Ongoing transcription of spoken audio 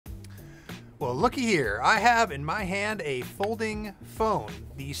Well, looky here. I have in my hand a folding phone,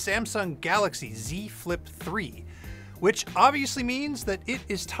 the Samsung Galaxy Z Flip 3, which obviously means that it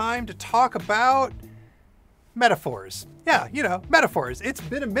is time to talk about metaphors. Yeah, you know, metaphors. It's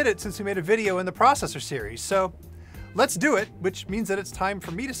been a minute since we made a video in the processor series, so let's do it, which means that it's time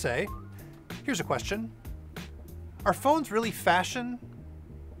for me to say, here's a question. Are phones really fashion?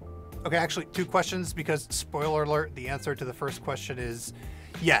 Okay, actually, two questions, because spoiler alert, the answer to the first question is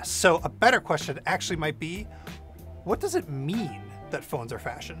yes. So a better question actually might be, what does it mean that phones are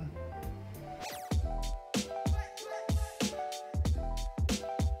fashion?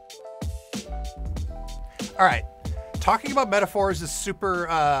 All right, talking about metaphors is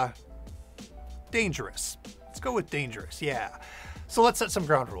super dangerous. Let's go with dangerous, yeah. So let's set some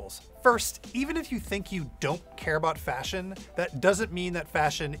ground rules. First, even if you think you don't care about fashion, that doesn't mean that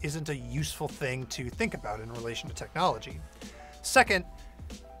fashion isn't a useful thing to think about in relation to technology. Second,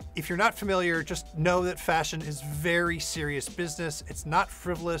 if you're not familiar, just know that fashion is very serious business. It's not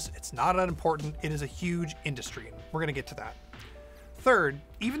frivolous, it's not unimportant, it is a huge industry, and we're gonna get to that. Third,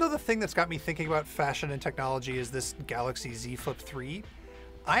 even though the thing that's got me thinking about fashion and technology is this Galaxy Z Flip 3,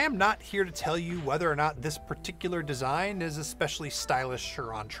 I am not here to tell you whether or not this particular design is especially stylish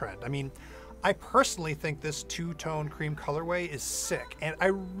or on trend. I mean, I personally think this two-tone cream colorway is sick, and I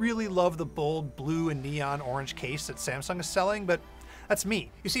really love the bold blue and neon orange case that Samsung is selling, but that's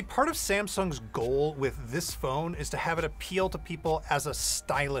me. You see, part of Samsung's goal with this phone is to have it appeal to people as a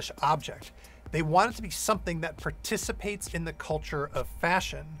stylish object. They want it to be something that participates in the culture of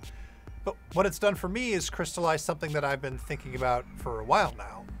fashion. But what it's done for me is crystallize something that I've been thinking about for a while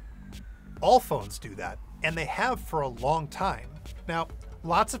now. All phones do that, and they have for a long time. Now,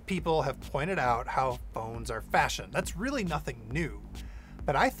 lots of people have pointed out how phones are fashion. That's really nothing new.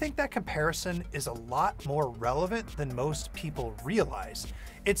 But I think that comparison is a lot more relevant than most people realize.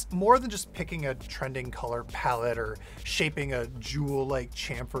 It's more than just picking a trending color palette or shaping a jewel-like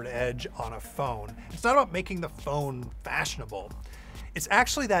chamfered edge on a phone. It's not about making the phone fashionable. It's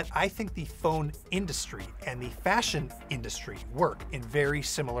actually that I think the phone industry and the fashion industry work in very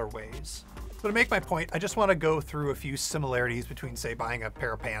similar ways. So to make my point, I just want to go through a few similarities between, say, buying a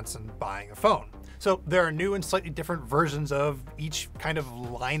pair of pants and buying a phone. So there are new and slightly different versions of each kind of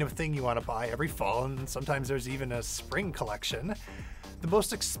line of thing you want to buy every fall, and sometimes there's even a spring collection. The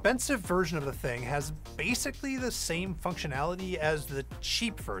most expensive version of the thing has basically the same functionality as the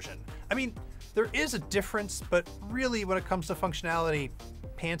cheap version. I mean, there is a difference, but really when it comes to functionality,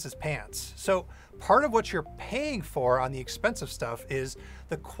 pants is pants. So part of what you're paying for on the expensive stuff is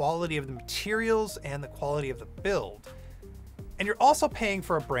the quality of the materials and the quality of the build. And you're also paying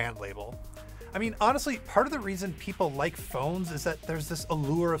for a brand label. I mean, honestly, part of the reason people like phones is that there's this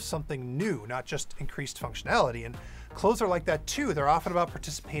allure of something new, not just increased functionality. And clothes are like that too. They're often about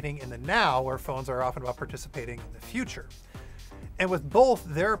participating in the now, where phones are often about participating in the future. And with both,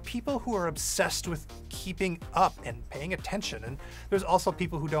 there are people who are obsessed with keeping up and paying attention, and there's also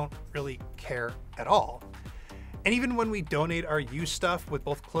people who don't really care at all. And even when we donate our used stuff with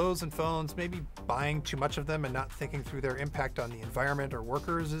both clothes and phones, maybe buying too much of them and not thinking through their impact on the environment or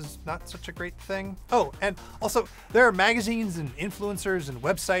workers is not such a great thing. Oh, and also there are magazines and influencers and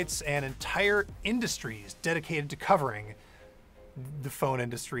websites and entire industries dedicated to covering the phone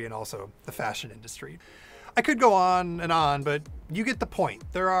industry and also the fashion industry. I could go on and on, but you get the point.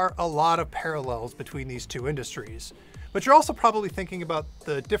 There are a lot of parallels between these two industries. But you're also probably thinking about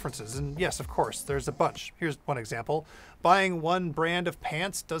the differences, and yes, of course, there's a bunch. Here's one example. Buying one brand of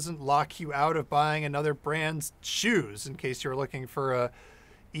pants doesn't lock you out of buying another brand's shoes, in case you're looking for a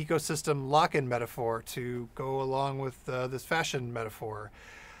ecosystem lock-in metaphor to go along with this fashion metaphor.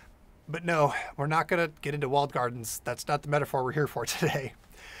 But no, we're not gonna get into walled gardens. That's not the metaphor we're here for today.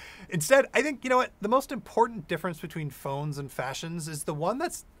 Instead, I think, you know what, the most important difference between phones and fashions is the one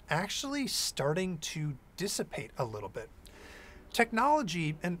that's actually starting to dissipate a little bit.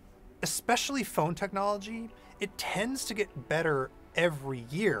 Technology, and especially phone technology, it tends to get better every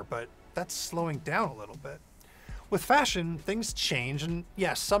year, but that's slowing down a little bit. With fashion, things change, and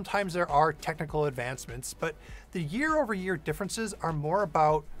yes, sometimes there are technical advancements, but the year-over-year differences are more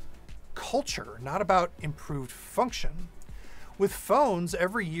about culture, not about improved function. With phones,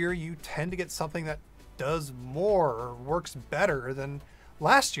 every year you tend to get something that does more or works better than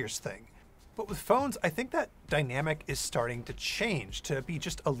last year's thing. But with phones, I think that dynamic is starting to change to be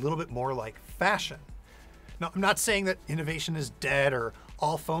just a little bit more like fashion. Now, I'm not saying that innovation is dead or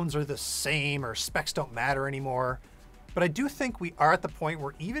all phones are the same or specs don't matter anymore, but I do think we are at the point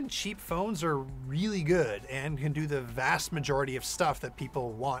where even cheap phones are really good and can do the vast majority of stuff that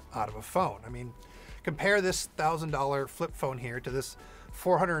people want out of a phone. I mean, compare this $1,000 flip phone here to this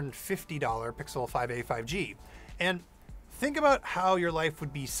 $450 Pixel 5a 5G. And think about how your life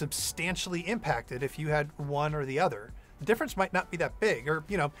would be substantially impacted if you had one or the other. The difference might not be that big. Or,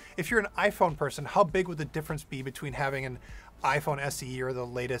 if you're an iPhone person, how big would the difference be between having an iPhone SE or the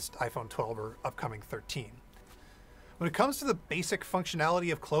latest iPhone 12 or upcoming 13? When it comes to the basic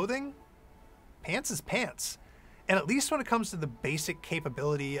functionality of clothing, pants is pants. And at least when it comes to the basic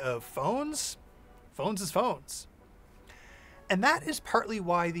capability of phones, phones is phones. And that is partly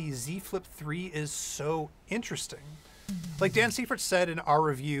why the Z Flip 3 is so interesting. Like Dan Seifert said in our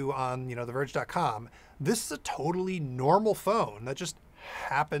review on, theverge.com, this is a totally normal phone that just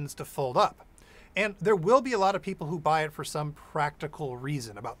happens to fold up. And there will be a lot of people who buy it for some practical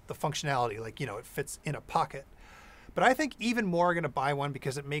reason about the functionality, like, it fits in a pocket. But I think even more are going to buy one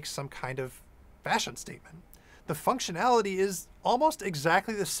because it makes some kind of fashion statement. The functionality is almost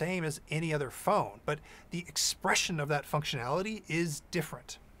exactly the same as any other phone, but the expression of that functionality is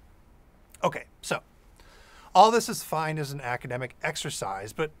different. Okay, so all this is fine as an academic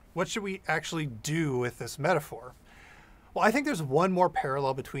exercise, but what should we actually do with this metaphor? Well, I think there's one more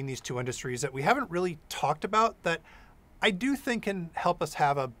parallel between these two industries that we haven't really talked about that I do think can help us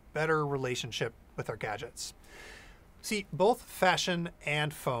have a better relationship with our gadgets. See, both fashion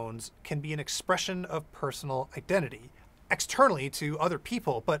and phones can be an expression of personal identity, externally to other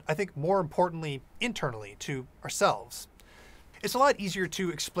people, but I think more importantly, internally to ourselves. It's a lot easier to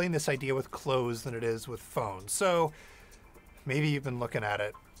explain this idea with clothes than it is with phones, so maybe you've been looking at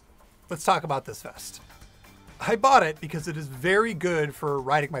it. Let's talk about this vest. I bought it because it is very good for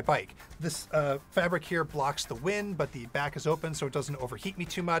riding my bike. This fabric here blocks the wind, but the back is open so it doesn't overheat me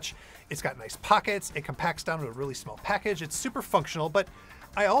too much. It's got nice pockets. It compacts down to a really small package. It's super functional, but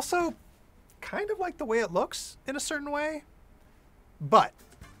I also kind of like the way it looks in a certain way. But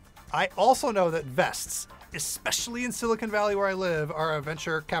I also know that vests, especially in Silicon Valley where I live, are a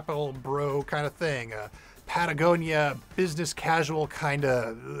venture capital bro kind of thing. A Patagonia business casual kind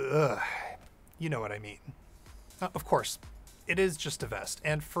of, you know what I mean. Of course, it is just a vest.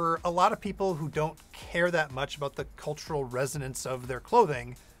 And for a lot of people who don't care that much about the cultural resonance of their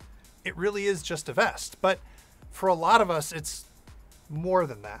clothing, it really is just a vest. But for a lot of us, it's more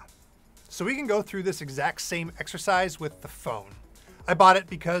than that. So we can go through this exact same exercise with the phone. I bought it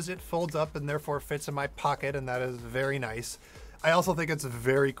because it folds up and therefore fits in my pocket, and that is very nice. I also think it's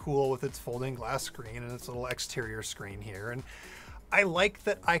very cool with its folding glass screen and its little exterior screen here. And I like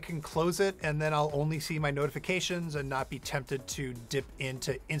that I can close it and then I'll only see my notifications and not be tempted to dip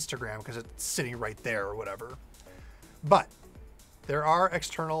into Instagram because it's sitting right there or whatever. But there are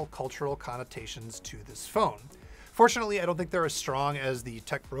external cultural connotations to this phone. Fortunately, I don't think they're as strong as the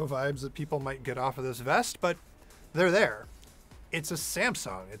tech bro vibes that people might get off of this vest, but they're there. It's a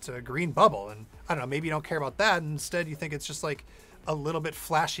Samsung, it's a green bubble, and I don't know, maybe you don't care about that. Instead, you think it's just like a little bit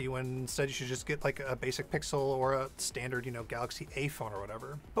flashy when instead you should just get like a basic Pixel or a standard, Galaxy A phone or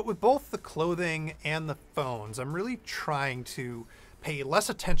whatever. But with both the clothing and the phones, I'm really trying to pay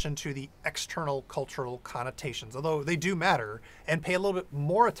less attention to the external cultural connotations, although they do matter, and pay a little bit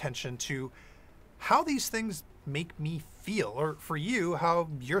more attention to how these things make me feel, or for you, how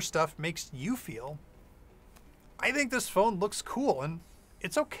your stuff makes you feel. I think this phone looks cool, and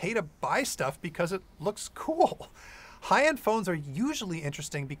it's okay to buy stuff because it looks cool. High-end phones are usually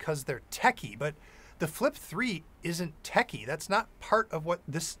interesting because they're techie, but the Flip 3 isn't techie. That's not part of what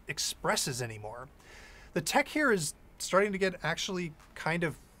this expresses anymore. The tech here is starting to get actually kind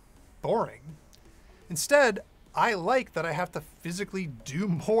of boring. Instead, I like that I have to physically do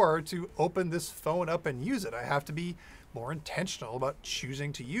more to open this phone up and use it. I have to be more intentional about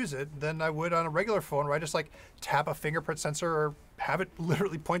choosing to use it than I would on a regular phone where I just like tap a fingerprint sensor or have it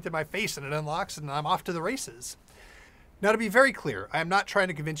literally point at my face and it unlocks and I'm off to the races. Now, to be very clear, I am not trying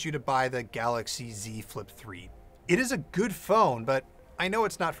to convince you to buy the Galaxy Z Flip 3. It is a good phone, but I know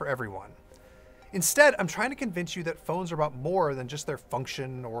it's not for everyone. Instead, I'm trying to convince you that phones are about more than just their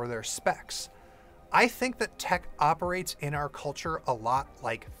function or their specs. I think that tech operates in our culture a lot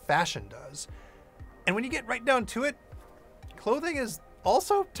like fashion does. And when you get right down to it, clothing is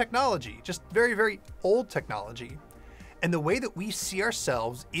also technology, just very, very old technology. And the way that we see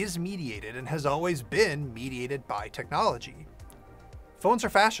ourselves is mediated and has always been mediated by technology. Phones are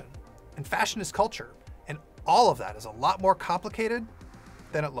fashion, and fashion is culture, and all of that is a lot more complicated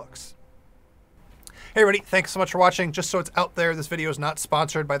than it looks. Hey everybody, thanks so much for watching. Just so it's out there, this video is not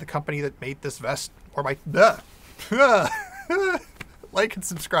sponsored by the company that made this vest, or by, like and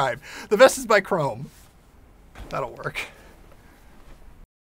subscribe. The vest is by Chrome. That'll work.